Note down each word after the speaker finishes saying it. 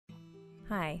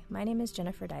Hi, my name is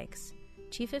Jennifer Dykes,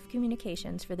 Chief of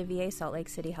Communications for the VA Salt Lake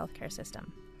City Healthcare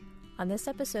System. On this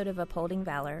episode of Upholding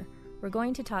Valor, we're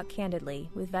going to talk candidly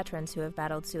with veterans who have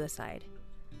battled suicide.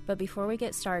 But before we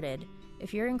get started,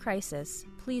 if you're in crisis,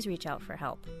 please reach out for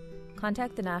help.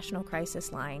 Contact the National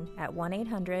Crisis Line at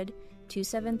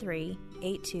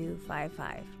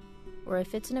 1-800-273-8255. Or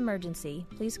if it's an emergency,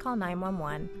 please call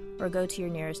 911 or go to your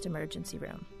nearest emergency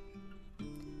room.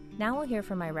 Now we'll hear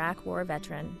from Iraq War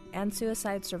veteran and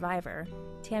suicide survivor,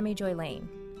 Tammy Joy Lane.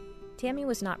 Tammy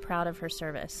was not proud of her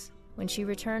service. When she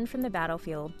returned from the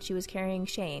battlefield, she was carrying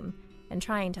shame and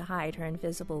trying to hide her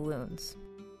invisible wounds.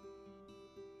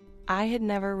 I had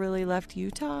never really left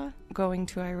Utah going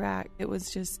to Iraq. It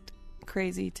was just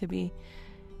crazy to be.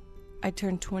 I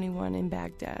turned 21 in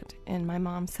Baghdad, and my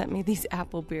mom sent me these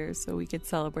apple beers so we could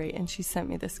celebrate, and she sent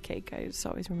me this cake. I just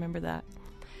always remember that.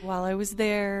 While I was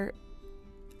there,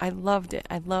 I loved it.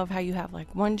 I love how you have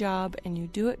like one job and you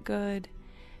do it good,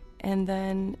 and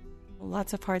then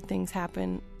lots of hard things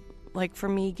happen. Like for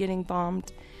me, getting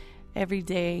bombed every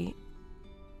day,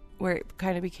 where it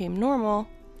kind of became normal.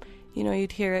 You know,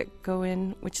 you'd hear it go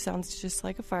in, which sounds just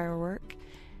like a firework.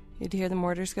 You'd hear the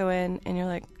mortars go in, and you're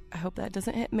like, I hope that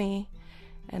doesn't hit me.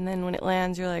 And then when it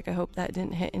lands, you're like, I hope that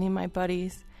didn't hit any of my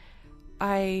buddies.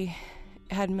 I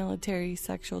had military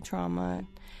sexual trauma,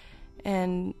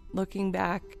 and looking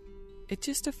back, it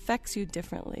just affects you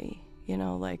differently. You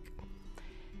know, like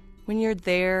when you're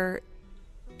there,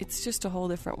 it's just a whole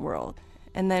different world.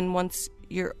 And then once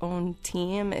your own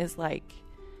team is like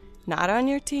not on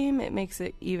your team, it makes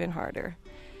it even harder.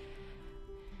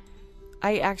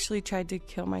 I actually tried to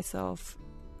kill myself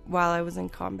while I was in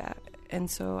combat, and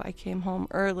so I came home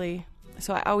early.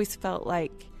 So I always felt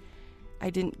like I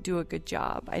didn't do a good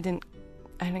job. I didn't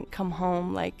come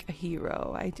home like a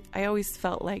hero. I always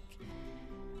felt like,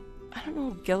 I don't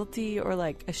know, guilty or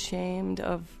like ashamed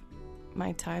of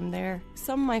my time there.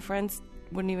 Some of my friends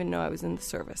wouldn't even know I was in the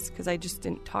service because I just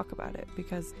didn't talk about it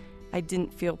because I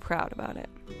didn't feel proud about it.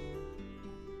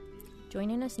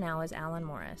 Joining us now is Alan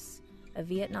Morris, a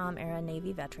Vietnam-era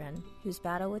Navy veteran whose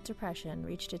battle with depression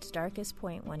reached its darkest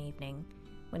point one evening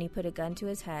when he put a gun to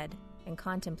his head and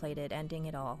contemplated ending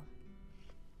it all.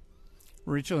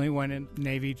 Originally went in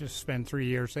Navy to spend 3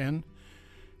 years in,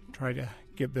 try to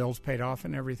get bills paid off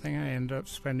and everything. I ended up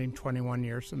spending 21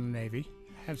 years in the Navy.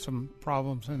 Had some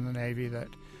problems in the Navy that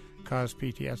caused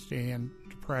PTSD and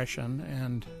depression,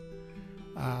 and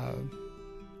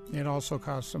it also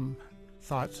caused some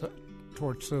thoughts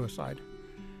towards suicide.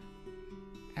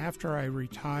 After I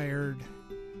retired,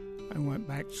 I went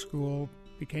back to school,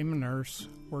 became a nurse,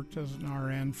 worked as an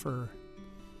RN for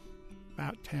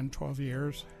about 10, 12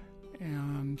 years,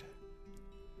 and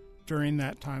during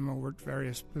that time I worked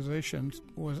various positions,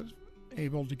 was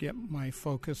able to get my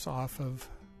focus off of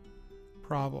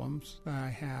problems that I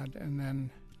had, and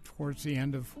then towards the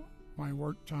end of my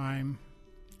work time,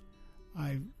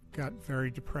 I got very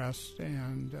depressed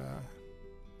and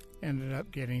ended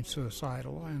up getting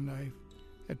suicidal, and I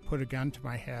had put a gun to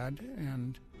my head,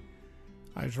 and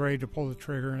I was ready to pull the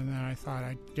trigger, and then I thought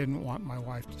I didn't want my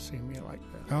wife to see me like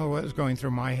that. Oh, what was going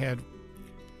through my head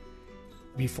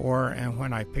before and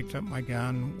when I picked up my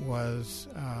gun was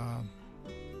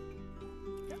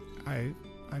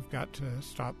I've got to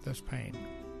stop this pain.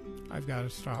 I've got to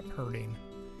stop hurting.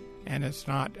 And it's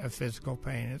not a physical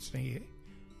pain, it's the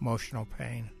emotional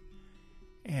pain.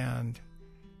 And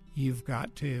you've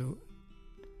got to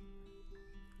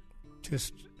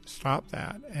stop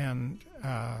that. And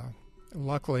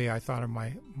luckily I thought of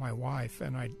my wife,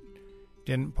 and I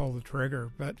didn't pull the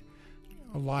trigger. But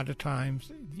a lot of times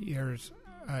there's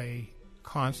a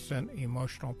constant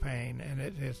emotional pain, and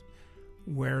it just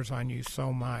wears on you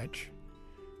so much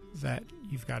that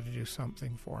you've got to do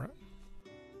something for it.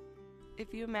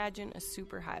 If you imagine a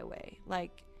superhighway,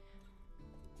 like,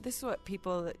 this is what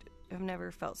people that have never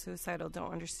felt suicidal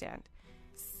don't understand.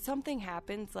 Something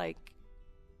happens, like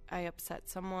I upset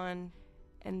someone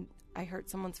and I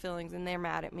hurt someone's feelings and they're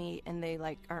mad at me and they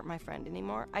like aren't my friend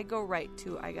anymore. I go right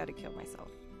to I gotta kill myself.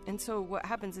 And so what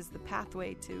happens is the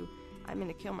pathway to I'm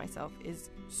gonna kill myself is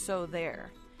so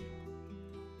there.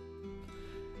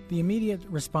 The immediate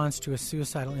response to a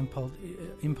suicidal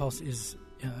impulse is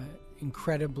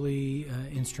incredibly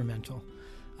instrumental.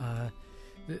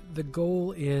 The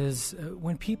goal is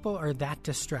when people are that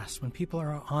distressed, when people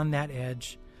are on that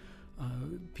edge,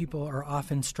 people are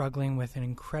often struggling with an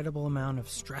incredible amount of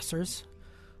stressors,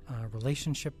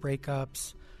 relationship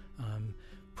breakups,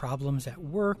 problems at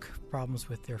work, problems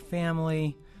with their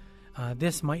family.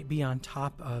 This might be on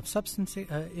top of substance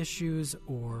issues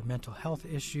or mental health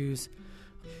issues.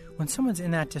 When someone's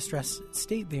in that distressed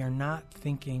state, they are not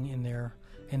thinking in their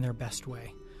in their best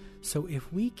way. So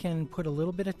if we can put a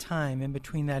little bit of time in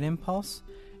between that impulse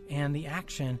and the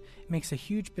action, it makes a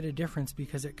huge bit of difference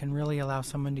because it can really allow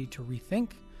somebody to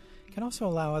rethink. It can also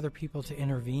allow other people to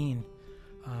intervene,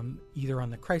 either on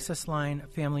the crisis line, a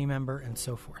family member, and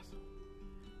so forth.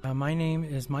 My name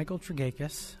is Michael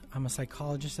Tregakis. I'm a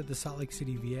psychologist at the Salt Lake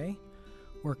City VA,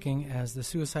 working as the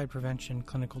Suicide Prevention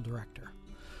Clinical Director.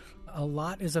 A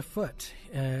lot is afoot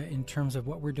in terms of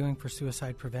what we're doing for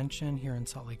suicide prevention here in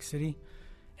Salt Lake City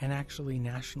and actually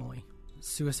nationally.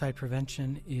 Suicide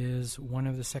prevention is one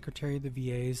of the Secretary of the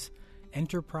VA's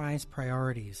enterprise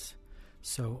priorities.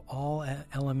 So all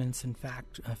elements and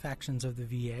factions of the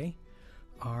VA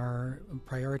are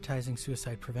prioritizing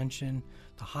suicide prevention,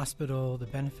 the hospital, the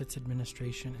benefits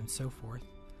administration, and so forth.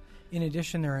 In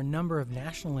addition, there are a number of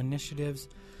national initiatives.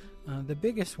 The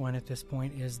biggest one at this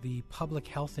point is the Public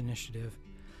Health Initiative.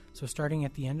 So starting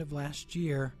at the end of last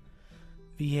year,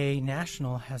 VA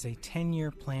National has a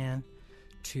 10-year plan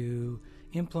to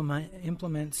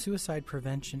implement suicide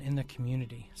prevention in the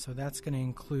community. So that's going to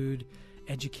include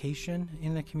education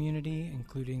in the community,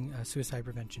 including suicide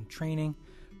prevention training,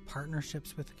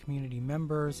 partnerships with the community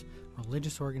members,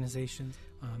 religious organizations.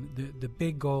 The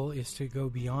big goal is to go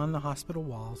beyond the hospital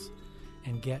walls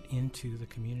and get into the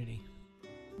community.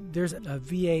 There's a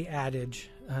VA adage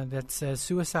that says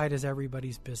suicide is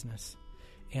everybody's business.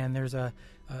 And there's a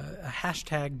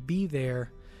hashtag Be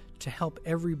There to help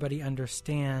everybody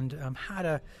understand how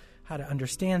to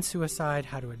understand suicide,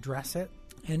 how to address it.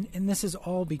 And this is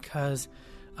all because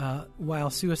while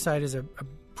suicide is a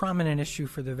prominent issue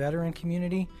for the veteran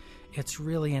community, it's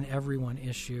really an everyone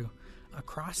issue.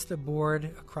 Across the board,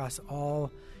 across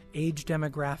all age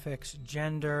demographics,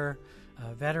 gender,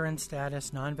 veteran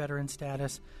status, non-veteran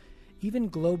status,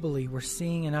 even globally, we're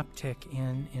seeing an uptick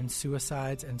in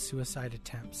suicides and suicide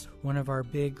attempts. One of our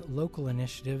big local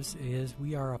initiatives is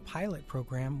we are a pilot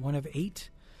program, one of 8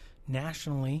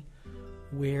 nationally,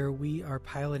 where we are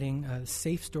piloting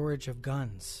safe storage of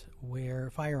guns,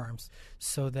 firearms,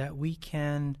 so that we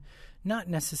can not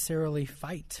necessarily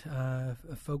fight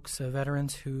folks,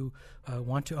 veterans who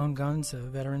want to own guns.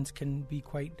 Veterans can be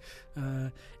quite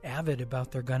avid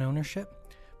about their gun ownership.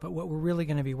 But what we're really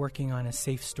going to be working on is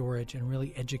safe storage and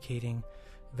really educating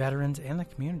veterans and the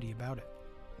community about it.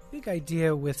 The big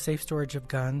idea with safe storage of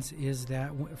guns is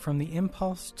that from the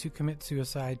impulse to commit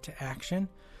suicide to action,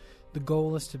 the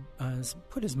goal is to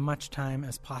put as much time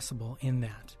as possible in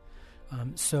that.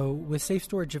 So with safe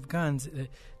storage of guns,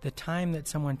 the time that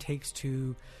someone takes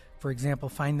to, for example,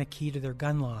 find the key to their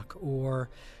gun lock, or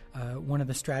one of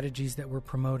the strategies that we're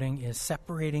promoting is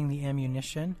separating the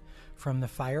ammunition from the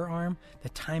firearm, the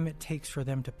time it takes for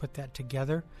them to put that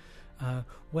together.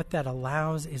 What that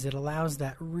allows is it allows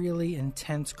that really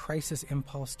intense crisis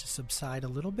impulse to subside a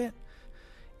little bit.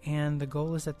 And the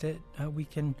goal is that we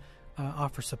can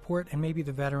offer support, and maybe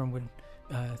the veteran would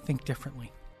think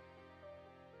differently.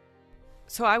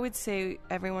 So I would say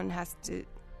everyone has to,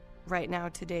 right now,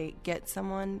 today, get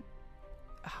someone,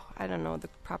 I don't know the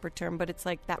proper term, but it's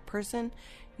like that person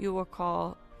you will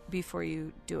call before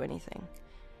you do anything.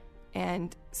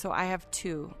 And so I have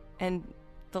 2. And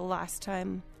the last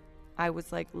time I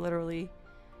was like literally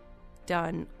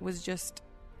done was just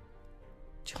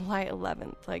July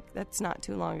 11th. Like, that's not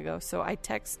too long ago. So I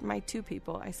text my 2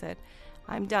 people. I said,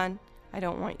 I'm done. I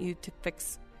don't want you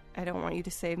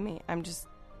to save me. I'm just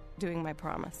doing my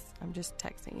promise. I'm just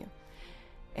texting you.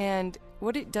 And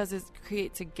what it does is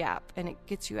creates a gap, and it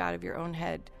gets you out of your own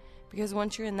head, because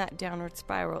once you're in that downward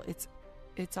spiral,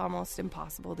 it's almost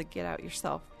impossible to get out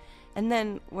yourself. And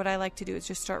then what I like to do is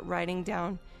just start writing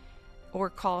down,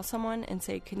 or call someone and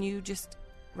say, can you just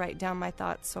write down my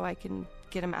thoughts so I can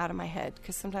get them out of my head?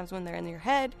 Because sometimes when they're in your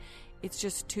head, it's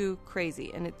just too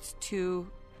crazy and it's too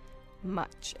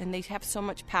much, and they have so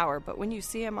much power. But when you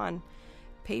see them on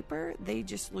paper, they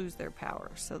just lose their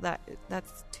power. So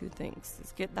that's 2 things: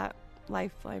 is get that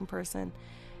lifeline person,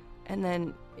 and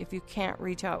then if you can't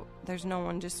reach out, there's no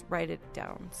one, just write it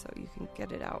down so you can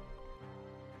get it out.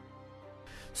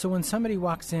 So when somebody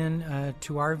walks in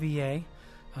to our VA,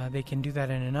 they can do that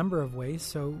in a number of ways.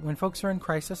 So when folks are in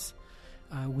crisis,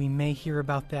 we may hear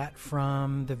about that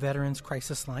from the Veterans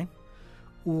Crisis Line,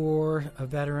 or a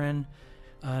veteran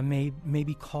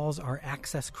maybe calls our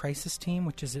Access Crisis Team,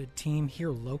 which is a team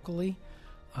here locally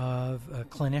of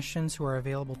clinicians who are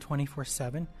available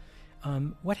 24/7.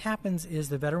 What happens is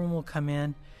the veteran will come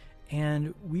in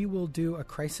and we will do a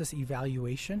crisis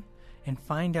evaluation and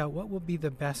find out what will be the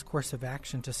best course of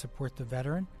action to support the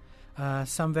veteran.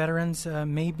 Some veterans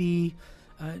may be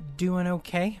doing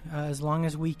okay as long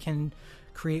as we can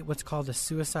create what's called a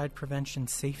suicide prevention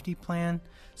safety plan,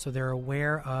 so they're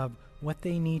aware of what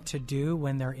they need to do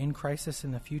when they're in crisis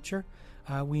in the future.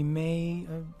 We may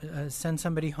send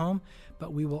somebody home,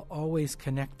 but we will always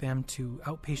connect them to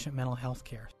outpatient mental health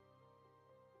care.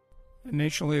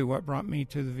 Initially, what brought me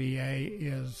to the VA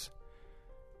is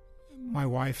my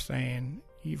wife saying,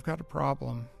 "You've got a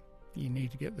problem. You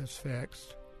need to get this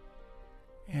fixed."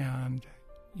 And,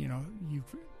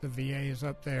 the VA is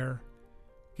up there.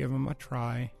 Give them a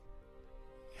try.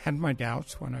 Had my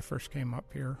doubts when I first came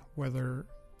up here whether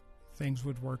things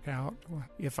would work out,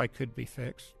 if I could be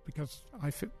fixed, because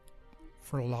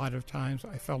for a lot of times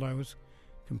I felt I was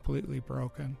completely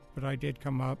broken. But I did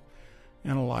come up,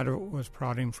 and a lot of it was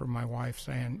prodding from my wife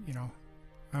saying,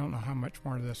 I don't know how much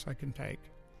more of this I can take.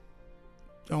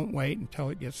 Don't wait until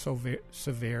it gets so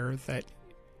severe that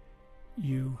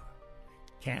you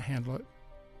can't handle it.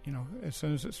 As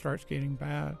soon as it starts getting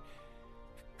bad,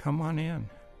 come on in.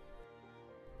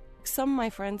 Some of my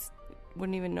friends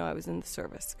wouldn't even know I was in the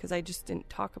service because I just didn't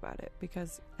talk about it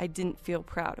because I didn't feel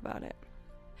proud about it.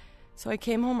 So I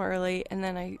came home early, and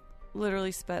then I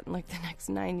literally spent the next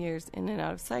 9 years in and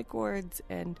out of psych wards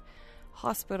and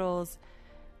hospitals.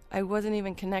 I wasn't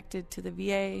even connected to the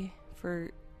VA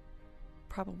for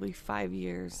probably 5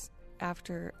 years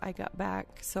after I got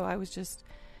back. So I was just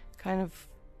kind of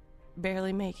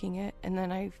barely making it, and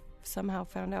then I somehow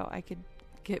found out I could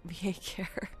get VA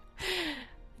care.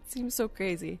 It seems so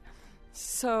crazy.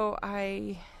 So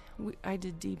I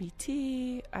did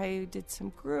DBT, I did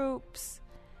some groups.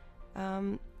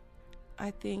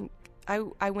 I think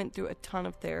I went through a ton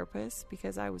of therapists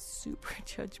because I was super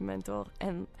judgmental,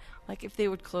 and if they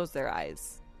would close their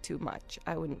eyes too much,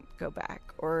 I wouldn't go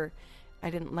back, or I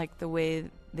didn't like the way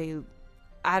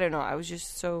I don't know, I was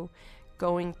just so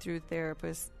going through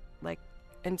therapists,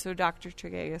 and so Dr.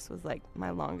 Tregegas was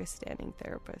my longest standing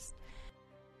therapist.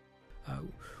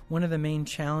 One of the main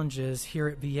challenges here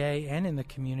at VA and in the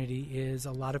community is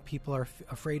a lot of people are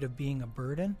afraid of being a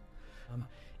burden,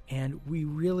 and we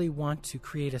really want to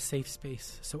create a safe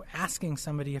space. So asking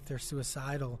somebody if they're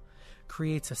suicidal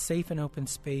creates a safe and open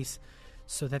space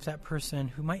so that that person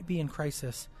who might be in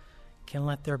crisis can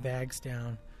let their bags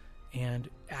down and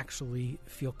actually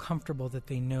feel comfortable that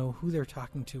they know who they're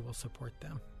talking to will support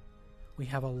them. We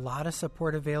have a lot of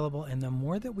support available, and the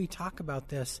more that we talk about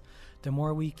this, the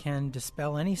more we can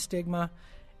dispel any stigma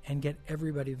and get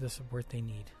everybody the support they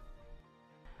need.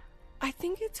 I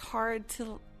think it's hard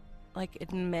to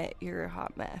admit you're a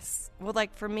hot mess. Well,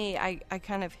 for me, I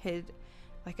kind of hid,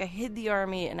 I hid the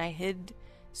Army, and I hid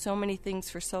so many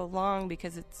things for so long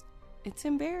because it's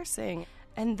embarrassing.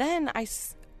 And then I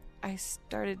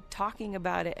started talking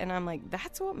about it, and I'm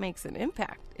that's what makes an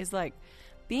impact, is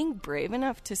being brave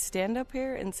enough to stand up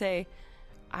here and say,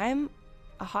 I'm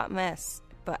a hot mess,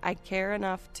 but I care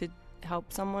enough to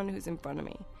help someone who's in front of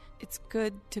me. It's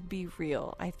good to be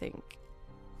real, I think,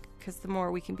 because the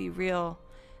more we can be real,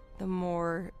 the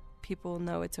more people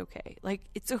know it's okay.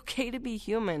 It's okay to be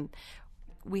human.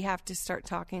 We have to start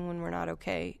talking when we're not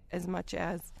okay as much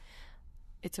as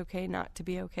it's okay not to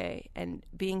be okay. And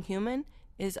being human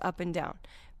is up and down.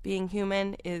 Being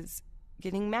human is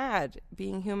getting mad.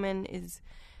 Being human is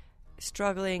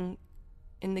struggling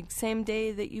in the same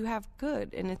day that you have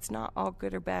good. And it's not all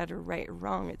good or bad or right or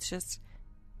wrong. It's just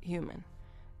human.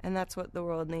 And that's what the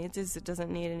world needs. It doesn't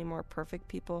need any more perfect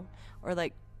people or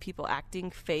people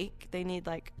acting fake. They need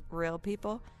real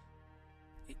people.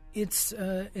 It's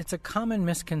a common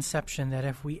misconception that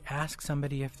if we ask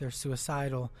somebody if they're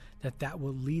suicidal, that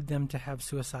will lead them to have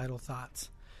suicidal thoughts.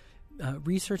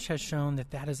 Research has shown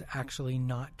that is actually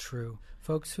not true.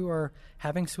 Folks who are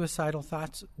having suicidal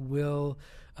thoughts will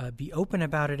be open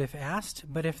about it if asked,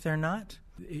 but if they're not,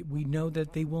 we know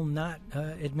that they will not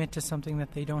admit to something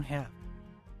that they don't have.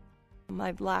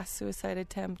 My last suicide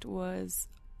attempt was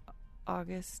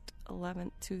August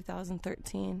 11th,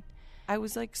 2013. I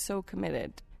was so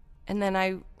committed. And then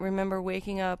I remember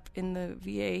waking up in the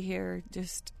VA here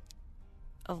just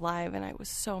alive, and I was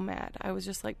so mad. I was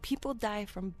just people die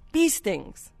from bee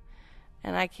stings,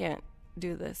 and I can't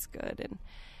do this good.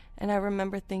 And I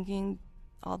remember thinking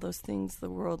all those things, the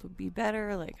world would be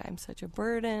better, I'm such a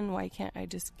burden, why can't I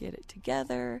just get it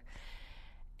together?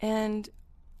 And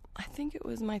I think it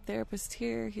was my therapist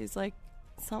here, he's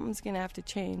something's gonna have to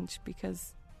change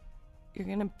because you're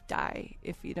gonna die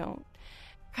if you don't.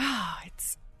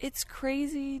 It's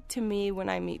crazy to me when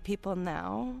I meet people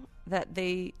now that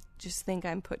they just think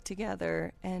I'm put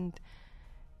together and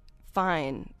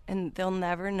fine, and they'll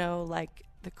never know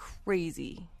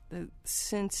the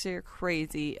sincere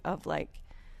crazy of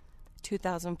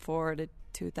 2004 to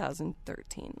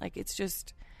 2013. It's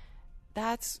just,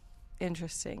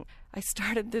 interesting. I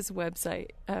started this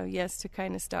website,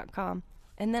 yestokindness.com,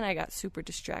 and then I got super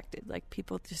distracted. Like,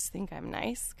 people just think I'm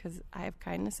nice because I have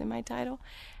kindness in my title.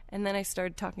 And then I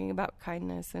started talking about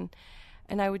kindness, and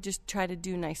I would just try to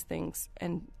do nice things.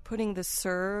 And putting the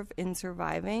serve in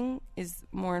surviving is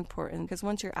more important, because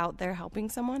once you're out there helping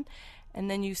someone and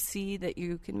then you see that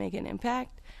you can make an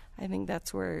impact, I think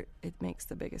that's where it makes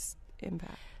the biggest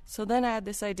impact. So then I had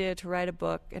this idea to write a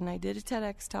book, and I did a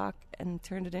TEDx talk and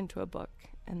turned it into a book.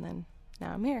 And then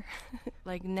now I'm here.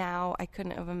 Like, now I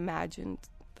couldn't have imagined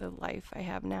the life I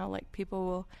have now. Like, people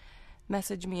will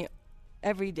message me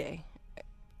every day.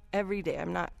 Every day.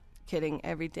 I'm not kidding.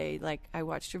 Every day. Like, I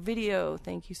watched your video.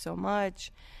 Thank you so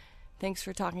much. Thanks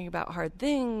for talking about hard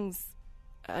things.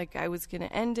 Like, I was going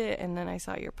to end it, and then I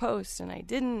saw your post, and I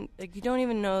didn't. Like, you don't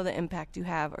even know the impact you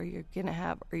have, or you're going to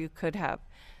have, or you could have.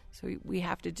 So we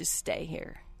have to just stay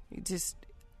here. You just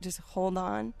hold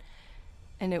on,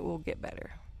 and it will get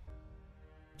better.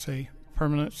 It's a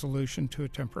permanent solution to a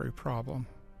temporary problem.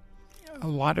 A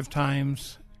lot of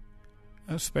times,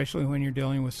 especially when you're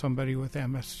dealing with somebody with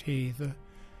MST,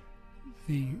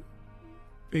 the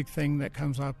big thing that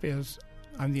comes up is,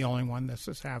 I'm the only one this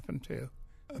has happened to.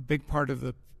 A big part of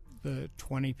the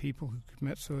 20 people who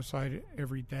commit suicide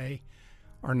every day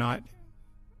are not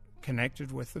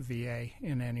connected with the VA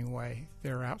in any way.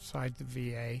 They're outside the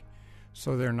VA,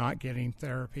 so they're not getting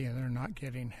therapy and they're not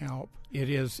getting help. It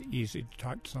is easy to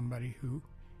talk to somebody who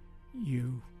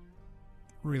you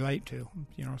relate to,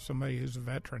 somebody who's a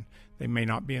veteran. They may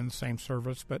not be in the same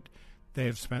service, but they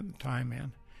have spent the time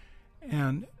in.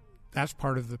 And that's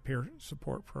part of the peer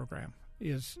support program,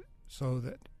 is so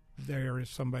that there is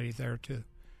somebody there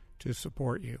to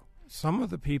support you. Some of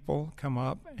the people come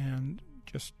up and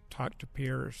just talk to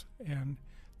peers, and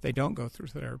they don't go through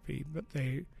therapy, but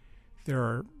there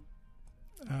are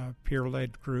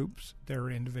peer-led groups. There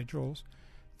are individuals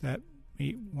that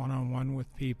meet one-on-one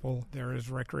with people. There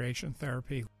is recreation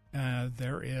therapy.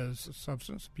 There is a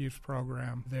substance abuse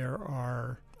program. There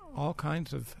are all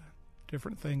kinds of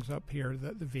different things up here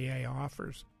that the VA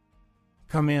offers.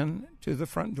 Come in to the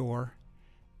front door.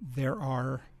 There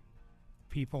are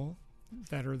people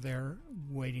that are there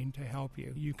waiting to help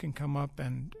you. You can come up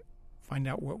and find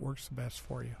out what works the best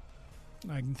for you.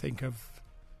 I can think of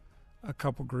a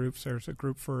couple groups. There's a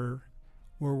group for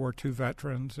World War II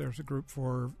veterans. There's a group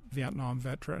for Vietnam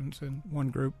veterans, and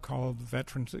one group called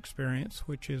Veterans Experience,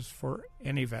 which is for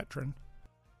any veteran.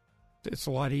 It's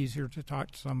a lot easier to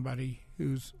talk to somebody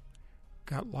who's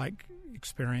got like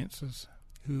experiences,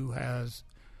 who has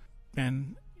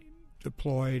been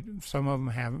deployed. Some of them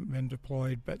haven't been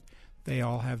deployed, but they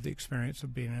all have the experience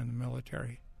of being in the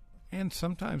military. And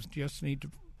sometimes just need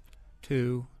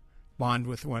to bond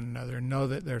with one another, know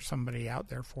that there's somebody out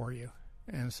there for you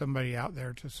and somebody out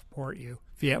there to support you.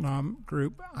 Vietnam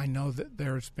group, I know that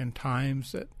there's been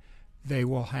times that they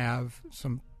will have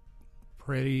some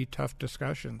pretty tough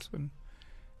discussions and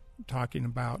talking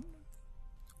about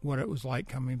what it was like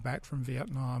coming back from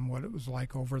Vietnam, what it was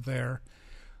like over there.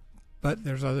 But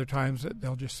there's other times that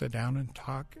they'll just sit down and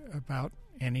talk about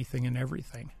anything and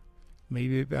everything.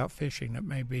 Maybe about fishing. It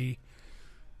may be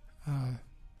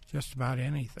just about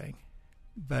anything.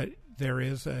 But there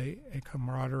is a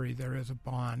camaraderie, there is a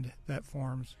bond that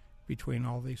forms between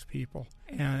all these people.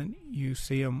 And you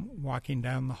see them walking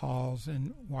down the halls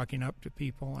and walking up to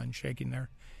people and shaking their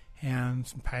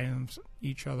hands and patting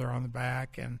each other on the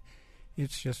back. And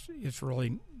it's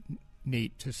really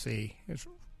neat to see.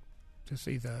 To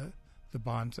see the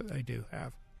bonds that they do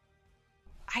have.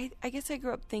 I guess I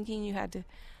grew up thinking you had to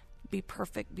be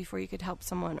perfect before you could help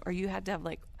someone, or you had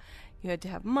to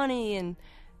have money and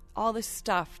all this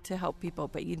stuff to help people,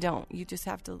 but you don't. You just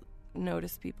have to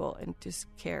notice people and just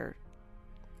care.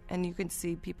 And you can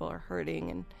see people are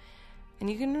hurting, and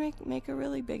you can make a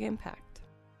really big impact.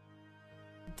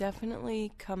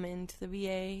 Definitely come into the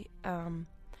VA.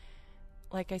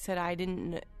 Like I said, I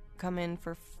didn't come in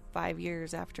for 5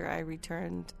 years after I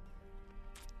returned.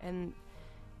 And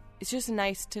it's just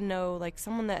nice to know, like,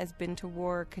 someone that has been to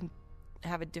war can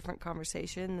have a different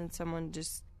conversation than someone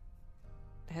just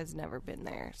has never been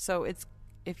there. So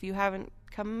if you haven't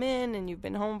come in and you've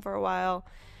been home for a while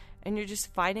and you're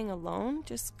just fighting alone,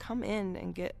 just come in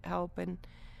and get help, and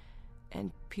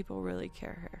people really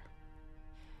care here.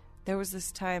 There was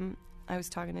this time I was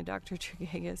talking to Dr.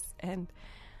 Tregegas, and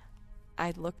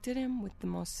I looked at him with the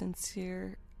most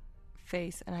sincere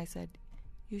face, and I said,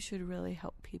 "You should really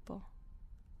help people."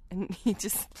 And he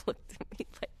just looked at me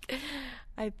like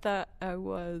I thought I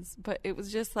was. But it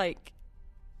was just like,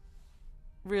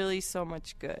 really so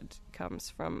much good comes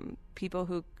from people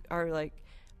who are like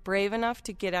brave enough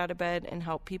to get out of bed and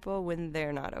help people when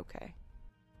they're not okay.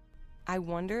 I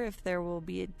wonder if there will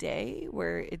be a day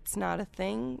where it's not a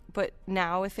thing, but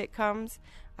now if it comes,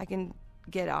 I can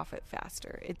get off it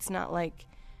faster. It's not like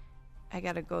I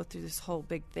got to go through this whole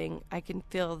big thing. I can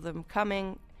feel them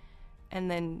coming and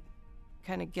then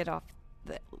kind of get off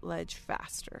the ledge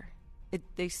faster.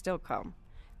 They still come.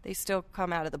 They still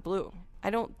come out of the blue. I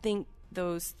don't think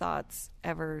those thoughts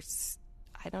ever,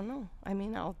 I don't know. I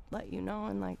mean, I'll let you know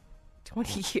in like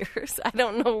 20 years. I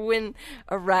don't know when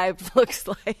arrived looks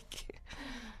like.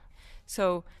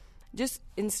 So just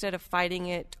instead of fighting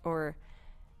it or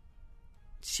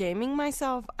shaming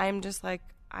myself, I'm just like,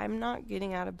 I'm not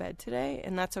getting out of bed today,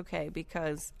 and that's okay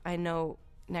because I know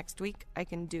next week I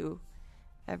can do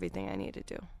everything I need to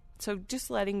do. So just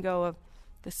letting go of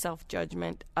the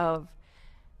self-judgment of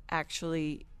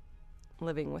actually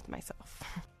living with myself.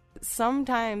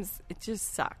 Sometimes it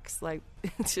just sucks. Like,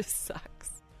 it just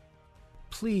sucks.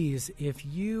 Please, if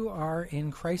you are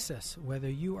in crisis, whether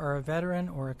you are a veteran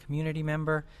or a community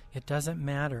member, it doesn't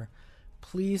matter.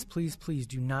 Please, please, please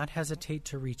do not hesitate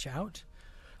to reach out.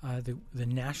 The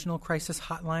National Crisis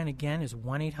Hotline, again, is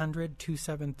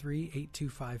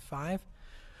 1-800-273-8255.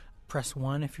 Press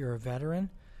 1 if you're a veteran.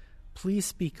 Please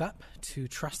speak up to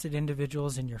trusted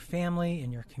individuals in your family,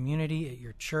 in your community, at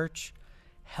your church.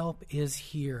 Help is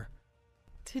here.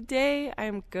 Today,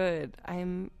 I'm good.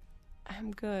 I'm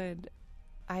good.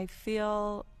 I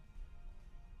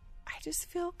just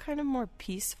feel kind of more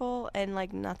peaceful and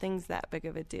like nothing's that big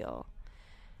of a deal.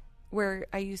 Where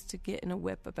I used to get in a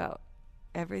whip about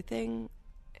everything,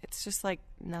 it's just like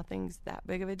nothing's that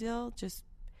big of a deal. Just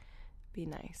be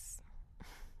nice.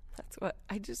 That's what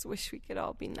I just wish we could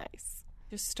all be nice.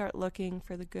 Just start looking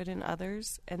for the good in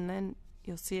others, and then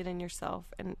you'll see it in yourself.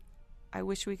 And I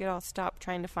wish we could all stop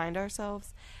trying to find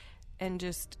ourselves and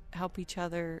just help each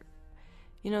other.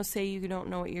 You know, say you don't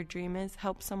know what your dream is,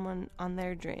 help someone on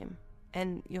their dream,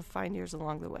 and you'll find yours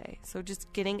along the way. So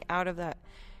just getting out of that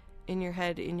in your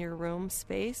head, in your room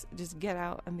space, just get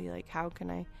out and be like, how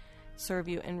can I serve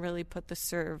you? And really put the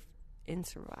serve in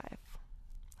survive.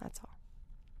 That's all.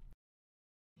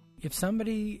 If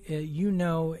somebody you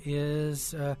know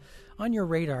is on your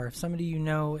radar, if somebody you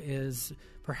know is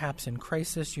perhaps in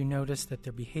crisis, you notice that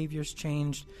their behavior's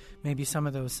changed, maybe some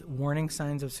of those warning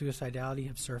signs of suicidality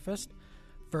have surfaced,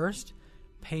 first,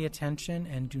 pay attention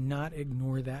and do not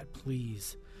ignore that,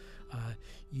 please.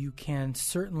 You can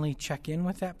certainly check in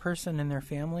with that person and their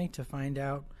family to find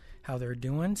out how they're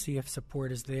doing, see if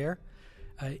support is there.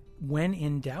 When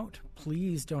in doubt,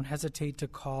 please don't hesitate to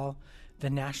call the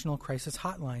National Crisis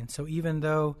Hotline. So even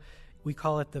though we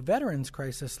call it the Veterans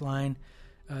Crisis Line,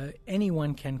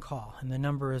 anyone can call, and the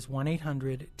number is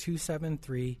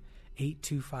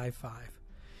 1-800-273-8255.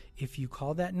 If you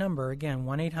call that number, again,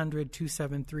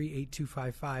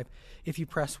 1-800-273-8255, if you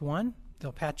press 1,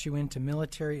 they'll patch you into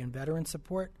military and veteran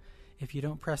support. If you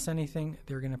don't press anything,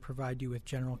 they're going to provide you with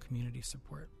general community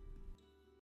support.